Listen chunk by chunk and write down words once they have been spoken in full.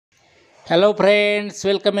Hello friends,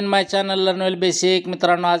 welcome in my channel learn well basic.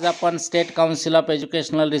 मित्रांनो, आज आपण state council of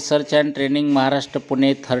educational research and training Maharashtra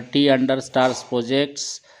Pune 30 under stars projects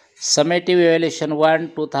summative evaluation 1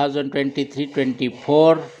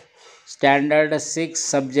 2023-24 standard 6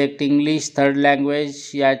 subject English third language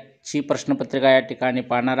याची प्रश्नपत्रिका या ठिकाणी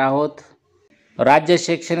पाहणार आहोत. राज्य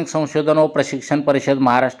शैक्षणिक संशोधन व प्रशिक्षण परिषद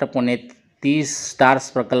महाराष्ट्र पुणे 30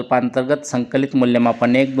 स्टार्स प्रकल्पांतर्गत संकलित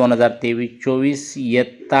मूल्यमापन 1 2023-24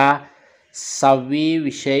 इयत्ता 6वी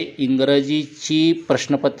विषय इंग्रजीची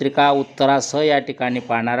प्रश्नपत्रिका उत्तरासह या ठिकाणी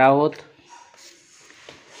पाहणार आहोत.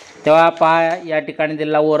 तेव्हा पहा, या ठिकाणी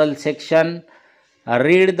दिलेला oral section,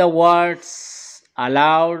 read the words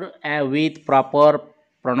allowed with proper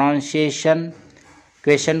pronunciation.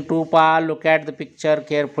 Question 2 पहा, look at the picture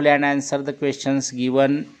carefully and answer the questions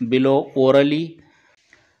given below orally.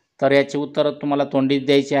 तर याची उत्तरं तुम्हाला तोंडीत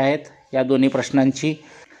द्यायची आहेत या दोन्ही प्रश्नांची.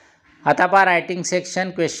 आता पहा writing section.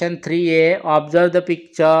 Question 3A, observe the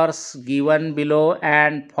pictures given below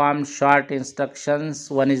and form short instructions.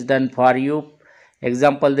 1 is done for you.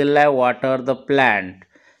 Example दिलेला आहे, वॉटर द प्लांट.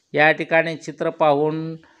 या ठिकाणी चित्र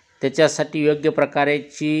पाहून त्याच्यासाठी योग्य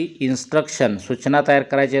प्रकारेची इन्स्ट्रक्शन सूचना तयार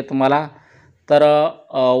करायची आहे तुम्हाला. तर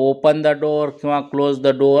ओपन द डोअर किंवा क्लोज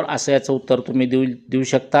द डोअर असं याचं उत्तर तुम्ही देऊ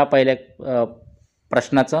शकता पहिल्या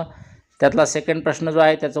प्रश्नाचं. त्यातला सेकंड प्रश्न जो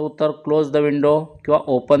आहे त्याचं उत्तर क्लोज द विंडो किंवा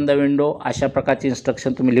ओपन द विंडो अशा प्रकारची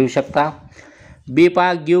इन्स्ट्रक्शन तुम्ही लिहू शकता. बी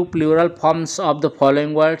पहा, give plural forms of the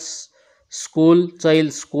following words. स्कूलचं येईल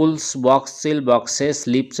स्कूल्स, बॉक्सचं येईल बॉक्सेस,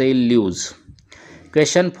 लिपचं येईल leaves.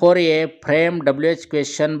 Question 4A, frame WH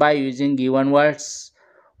question by using given words.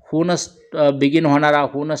 हून बिगिन होणारा,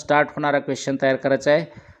 हून स्टार्ट होणारा क्वेश्चन तयार करायचा आहे.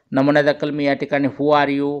 नमुन्यादाखल मी या ठिकाणी who are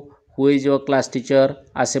you, who is your class teacher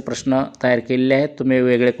असे प्रश्न तयार केलेले आहेत. तुम्ही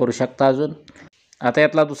वेगळे करू शकता अजून. आता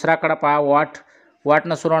यातला दुसराकडे पहा,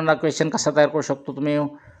 वाटनं सुरू होणारा क्वेश्चन कसा तयार करू शकतो तुम्ही.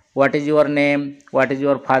 What is your name, what is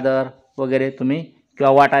your father वगैरे तुम्ही,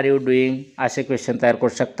 किंवा व्हॉट आर यू डुईंग असे क्वेश्चन तयार करू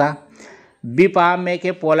शकता. बी पहा, मेक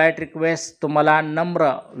ए पोलाईट रिक्वेस्ट. तुम्हाला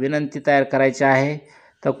नम्र विनंती तयार करायची आहे.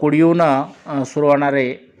 तर कुड यू न सुरू होणारे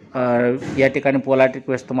या ठिकाणी पोलाईट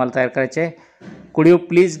रिक्वेस्ट तुम्हाला तयार करायचे आहे. कुड you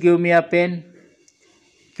please give me a pen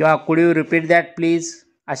किंवा कुड यू रिपीट दॅट प्लीज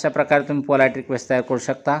अशा प्रकारे तुम्ही पोलाईट रिक्वेस्ट तयार करू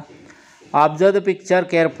शकता. Observe the picture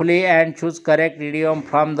carefully and choose correct idiom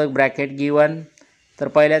from the bracket given. तर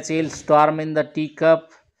पहिल्याच येईल storm in the tea cup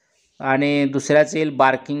आणि दुसऱ्याच येईल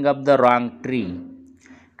barking up the wrong tree.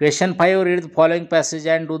 Question 5, read the following passage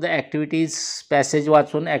and do the activities. Passage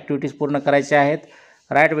वाचून activities पूर्ण करायच्या आहेत.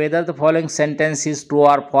 Write whether the following sentence is true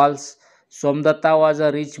or false. Somdatta was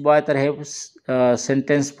a rich boy. तर हे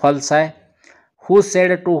sentence false आहे. Who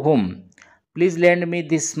said to whom, please lend me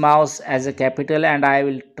this mouse as a capital and I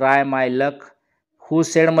will try my luck. Who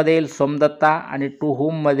said मध्ये येईल सोमदत्ता आणि to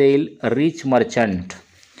whom मध्ये येईल rich merchant.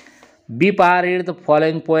 बी पहा, read the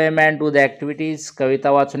following poem and do the activities.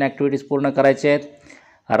 कविता वाचून activities पूर्ण करायचे आहेत.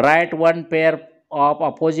 Right 1 pair of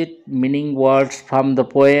opposite meaning words from the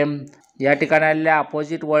poem. या ठिकाणी आलेल्या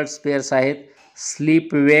अपोजिट वर्ड्स पेअर्स आहेत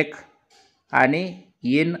स्लीप, वेक आणि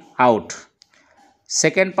इन, आउट.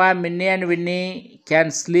 सेकंड पहा, Minni and Vinny can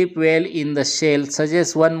sleep well in the shell.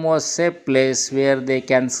 Suggest one more safe place where they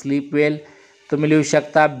can sleep वेल. तुम्ही लिहू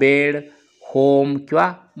शकता bed, home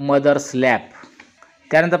किंवा मदर्स लॅप.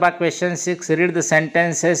 त्यानंतर पहा question 6, read the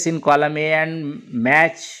sentences in column A and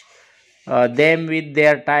match them with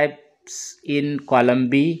their types in column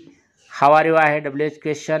B. How are you आहे WH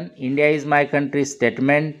question. India is my country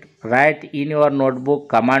statement. Right in your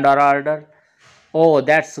notebook command or order. Oh,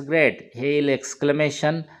 that's great. हे येईल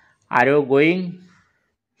exclamation. R you going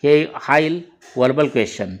हे हा येईल verbal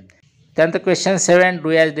question. त्यानंतर question 7,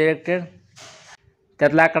 do as directed.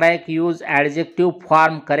 त्यातला आकडा आहे की use adjective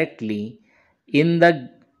form correctly in the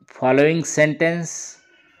following sentence.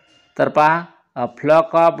 तर पहा, a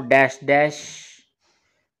flock of dash dash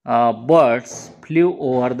birds flu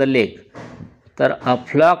over the लेक. तर a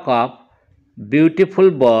flock of beautiful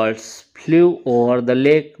birds flu over the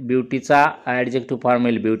lake. ब्युटीचा adjective form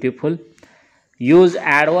येईल beautiful. Use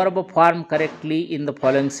adverb form correctly in the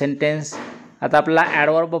following sentence. आता आपल्याला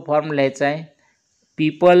adverb form लिहायचा आहे.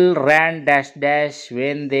 People ran dash dash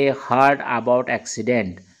when they heard about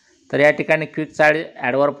accident. तर या ठिकाणी क्विकचा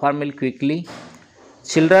adverb form येईल quickly.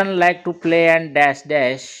 Children like to play and dash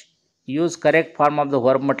dash. Use correct form of the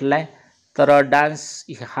verb म्हटलं आहे. तर डान्स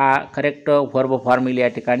हा करेक्ट व्हर्ब फॉर्म येईल या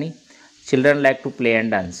ठिकाणी. Children like to play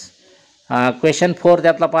and dance. Question 4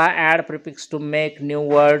 त्यातला पहा, add prefix to make new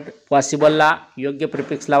word. पॉसिबलला योग्य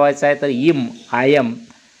प्रिफिक्स लावायचा आहे. तर इम, आय एम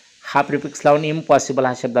हा प्रिफिक्स लावून इम्पॉसिबल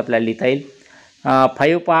हा शब्द आपल्याला लिहिता येईल.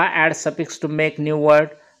 5 पहा, add suffix to make new word.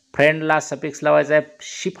 फ्रेंडला suffix लावायचा आहे.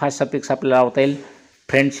 शिप हा सफिक्स आपल्याला लावता येईल.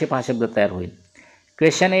 फ्रेंडशिप हा शब्द तयार होईल.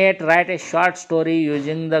 Question 8, right A short story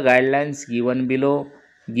using the guidelines given below.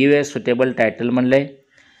 Give a suitable title म्हणलं.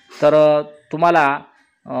 तर तुम्हाला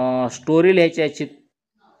स्टोरी लिहायची आहे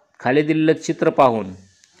खाली दिलेलं चित्र पाहून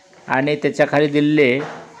आणि त्याच्या खाली दिलेले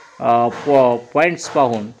पॉईंट्स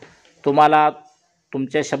पाहून तुम्हाला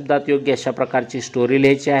तुमच्या शब्दात योग्य अशा प्रकारची स्टोरी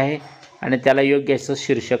लिहायची आहे आणि त्याला योग्य असं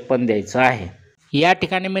शीर्षक पण द्यायचं आहे. या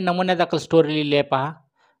ठिकाणी मी नमुन्यादाखल स्टोरी लिहिली आहे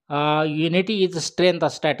पहा. युनिटी इज स्ट्रेंथ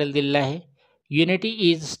असं टायटल दिलेलं आहे. Unity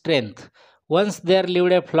is strength. Once there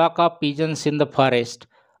lived A flock of pigeons in the forest.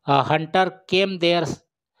 A Hunter came there,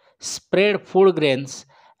 spread food grains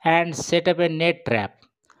and set up a net trap.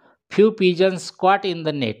 Few pigeons caught in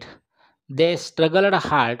the net. They struggled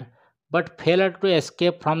hard but failed to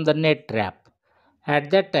escape from the net trap. At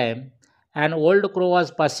that time, an old crow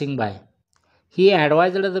was passing by. He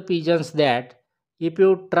advised the pigeons that if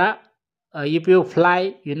you fly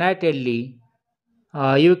unitedly,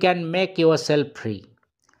 you can make yourself free.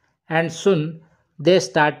 And soon they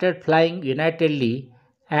started flying unitedly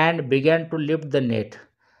and began to lift the net.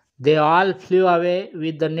 They all flew away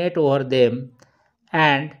with the net over them,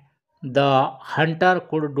 and the hunter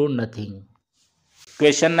could do nothing.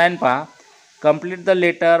 Question 9 पहा. Complete the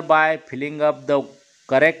letter by filling up the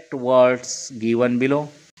correct words given below.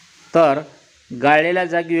 तर गाळलेल्या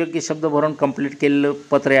जागी योग्य शब्द भरून complete केलेलं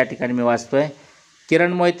पत्र या ठिकाणी मी वाचतोय.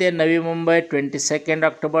 किरण Mohite, Navi Mumbai, 22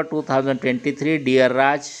 October 2023. Dear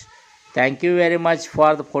Raj, thank you very much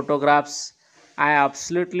for the photographs. I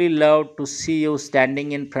absolutely love to see you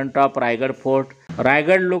standing in front of Raigad Fort.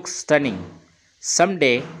 Raigad looks stunning.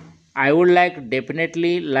 Someday I would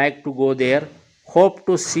definitely like to go there. Hope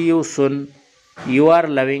to see you soon. Your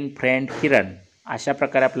loving friend Kiran. अशा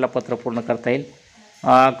प्रकारे आपल्याला पत्र पूर्ण करता येईल.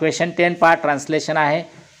 Question 10 पहा. Translation आहे.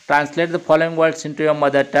 Translate the following words into your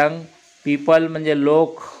mother tongue. People म्हणजे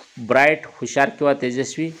लोक, ब्राईट हुशार किंवा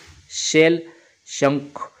तेजस्वी, शेल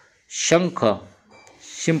शंख,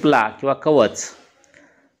 शिंपला किंवा कवच,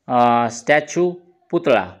 स्टॅच्यू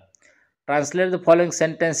पुतळा. Translate the following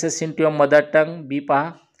sentences in to your mother tongue. बी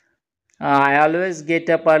पहा. I always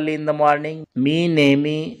get up early in the morning. मी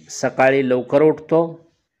नेहमी सकाळी लवकर उठतो.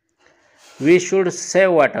 We should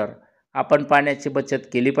save water. आपण पाण्याची बचत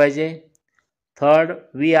केली पाहिजे. Third,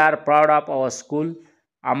 we R proud of our school.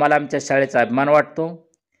 आम्हाला आमच्या शाळेचा अभिमान वाटतो.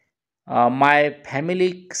 माय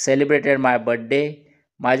फॅमिली सेलिब्रेटेड माय बर्थडे.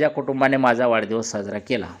 माझ्या कुटुंबाने माझा वाढदिवस साजरा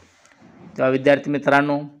केला. तेव्हा विद्यार्थी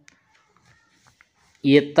मित्रांनो,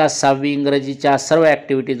 इयत्ता 6वी इंग्रजीच्या सर्व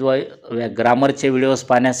ॲक्टिव्हिटीज व ग्रामरचे व्हिडिओज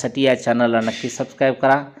पाहण्यासाठी या चॅनलला नक्की सबस्क्राईब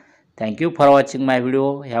करा. Thank you for watching my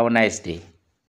video. Have a nice day.